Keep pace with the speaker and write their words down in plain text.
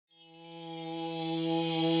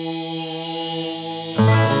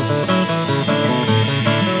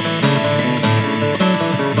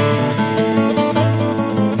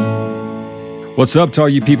What's up to all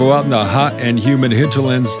you people out in the hot and humid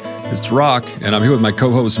hinterlands? It's Rock, and I'm here with my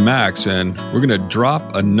co-host Max, and we're going to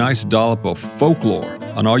drop a nice dollop of folklore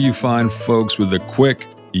on all you fine folks with a quick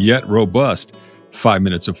yet robust 5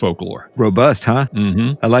 minutes of folklore. Robust, huh?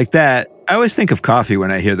 Mm-hmm. I like that. I always think of coffee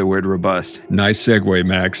when I hear the word robust. Nice segue,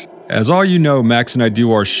 Max. As all you know, Max and I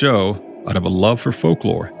do our show out of a love for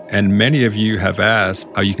folklore, and many of you have asked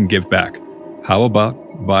how you can give back. How about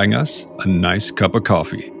buying us a nice cup of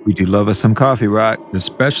coffee? We do love us some coffee, Rock.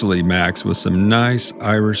 Especially, Max, with some nice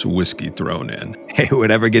Irish whiskey thrown in. Hey,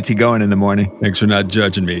 whatever gets you going in the morning. Thanks for not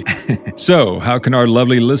judging me. So, how can our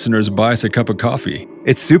lovely listeners buy us a cup of coffee?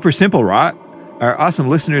 It's super simple, Rock. Our awesome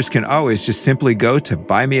listeners can always just simply go to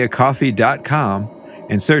buymeacoffee.com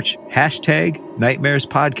and search hashtag Nightmares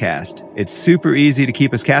Podcast. It's super easy to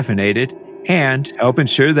keep us caffeinated and help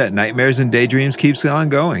ensure that Nightmares and Daydreams keeps on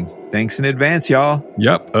going. Thanks in advance, y'all.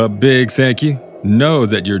 Yep, a big thank you. Know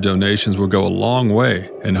that your donations will go a long way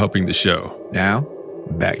in helping the show. Now,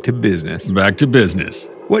 back to business. Back to business.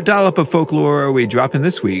 What dollop of folklore are we dropping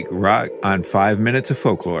this week, Rock, on 5 minutes of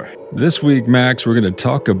folklore? This week, Max, we're going to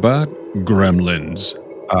talk about Gremlins.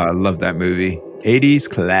 I love that movie. 80s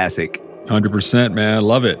classic. 100%, man.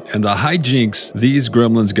 Love it. And the hijinks these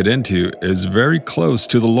gremlins get into is very close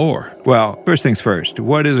to the lore. Well, first things first.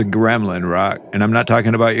 What is a gremlin, Rock? And I'm not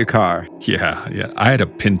talking about your car. Yeah. I had a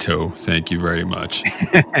Pinto. Thank you very much.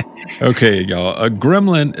 Okay, y'all. A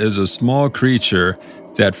gremlin is a small creature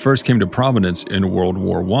that first came to prominence in World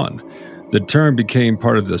War I. The term became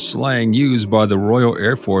part of the slang used by the Royal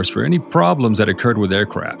Air Force for any problems that occurred with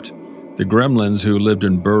aircraft. The gremlins who lived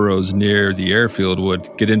in burrows near the airfield would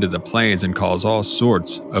get into the planes and cause all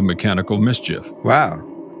sorts of mechanical mischief. Wow.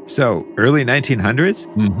 So, early 1900s?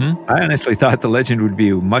 Mm-hmm. I honestly thought the legend would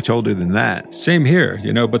be much older than that. Same here,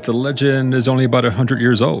 but the legend is only about 100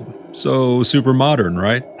 years old. So, super modern,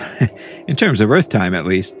 right? In terms of Earth time, at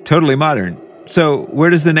least. Totally modern. So, where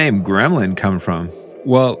does the name gremlin come from?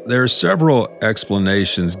 Well, there are several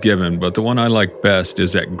explanations given, but the one I like best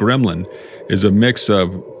is that gremlin is a mix of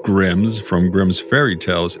Grimm's from Grimm's fairy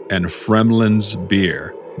tales and Fremlin's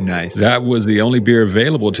beer. Nice. That was the only beer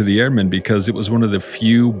available to the airmen because it was one of the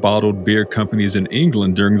few bottled beer companies in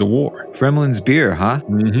England during the war. Fremlin's beer, huh?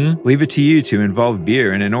 Mm-hmm. Leave it to you to involve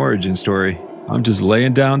beer in an origin story. I'm just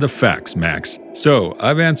laying down the facts, Max. So,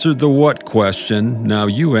 I've answered the what question. Now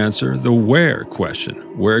you answer the where question.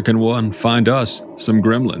 Where can one find us some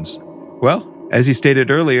gremlins? Well, as you stated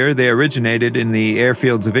earlier, they originated in the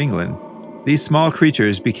airfields of England. These small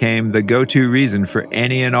creatures became the go-to reason for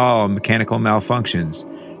any and all mechanical malfunctions,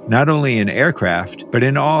 not only in aircraft, but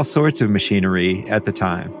in all sorts of machinery at the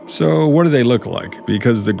time. So, what do they look like?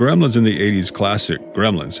 Because the gremlins in the 80s classic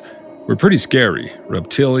Gremlins were pretty scary.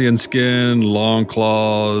 Reptilian skin, long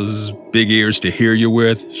claws, big ears to hear you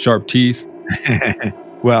with, sharp teeth.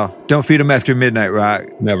 Well, don't feed them after midnight,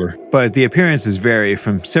 Rock. Never. But the appearances vary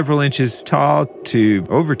from several inches tall to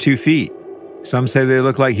over 2 feet. Some say they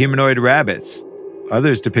look like humanoid rabbits.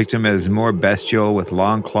 Others depict them as more bestial with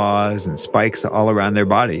long claws and spikes all around their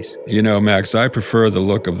bodies. Max, I prefer the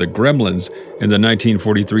look of the gremlins in the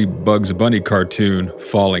 1943 Bugs Bunny cartoon,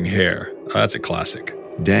 Falling Hair. That's a classic.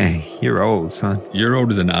 Dang, you're old, son. You're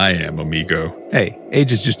older than I am, amigo. Hey,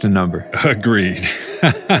 age is just a number. Agreed.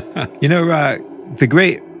 Rock, the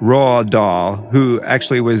great Roald Dahl, who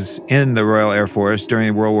actually was in the Royal Air Force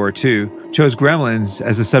during World War II, chose gremlins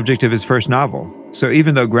as the subject of his first novel. So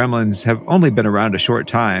even though gremlins have only been around a short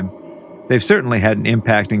time, they've certainly had an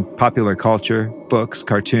impact in popular culture, books,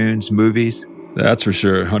 cartoons, movies. That's for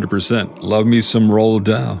sure, 100%. Love me some Roald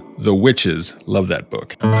Dahl. The Witches love that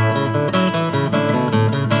book.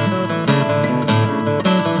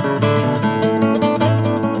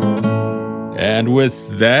 And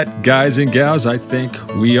with that, guys and gals, I think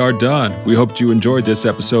we are done. We hope you enjoyed this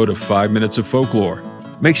episode of 5 Minutes of Folklore.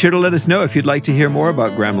 Make sure to let us know if you'd like to hear more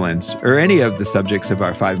about gremlins or any of the subjects of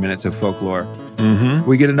our 5 Minutes of Folklore. Mm-hmm.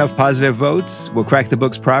 We get enough positive votes, we'll crack the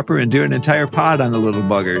books proper and do an entire pod on the little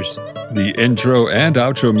buggers. The intro and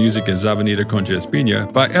outro music is Avenida Concha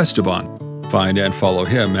Espina by Esteban. Find and follow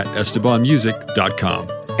him at estebanmusic.com.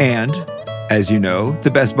 And, as you know,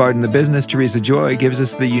 the best bard in the business, Teresa Joy, gives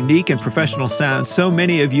us the unique and professional sound so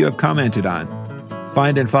many of you have commented on.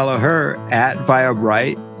 Find and follow her at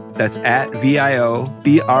Viobrite, that's at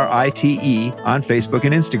VIOBRITE on Facebook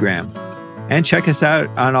and Instagram. And check us out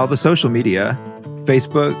on all the social media,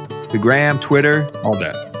 Facebook, the Gram, Twitter. All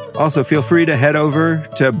that. Also, feel free to head over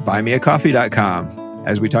to buymeacoffee.com.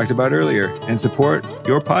 as we talked about earlier, and support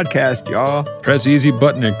your podcast, y'all. Press easy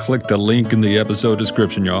button and click the link in the episode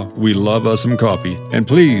description, y'all. We love us some coffee. And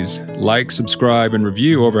please like, subscribe, and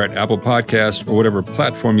review over at Apple Podcasts or whatever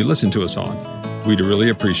platform you listen to us on. We'd really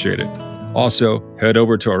appreciate it. Also, head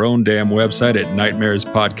over to our own damn website at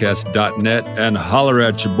nightmarespodcast.net and holler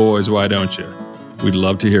at your boys, why don't you? We'd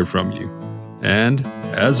love to hear from you. And,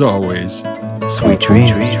 as always, sweet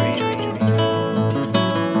dreams.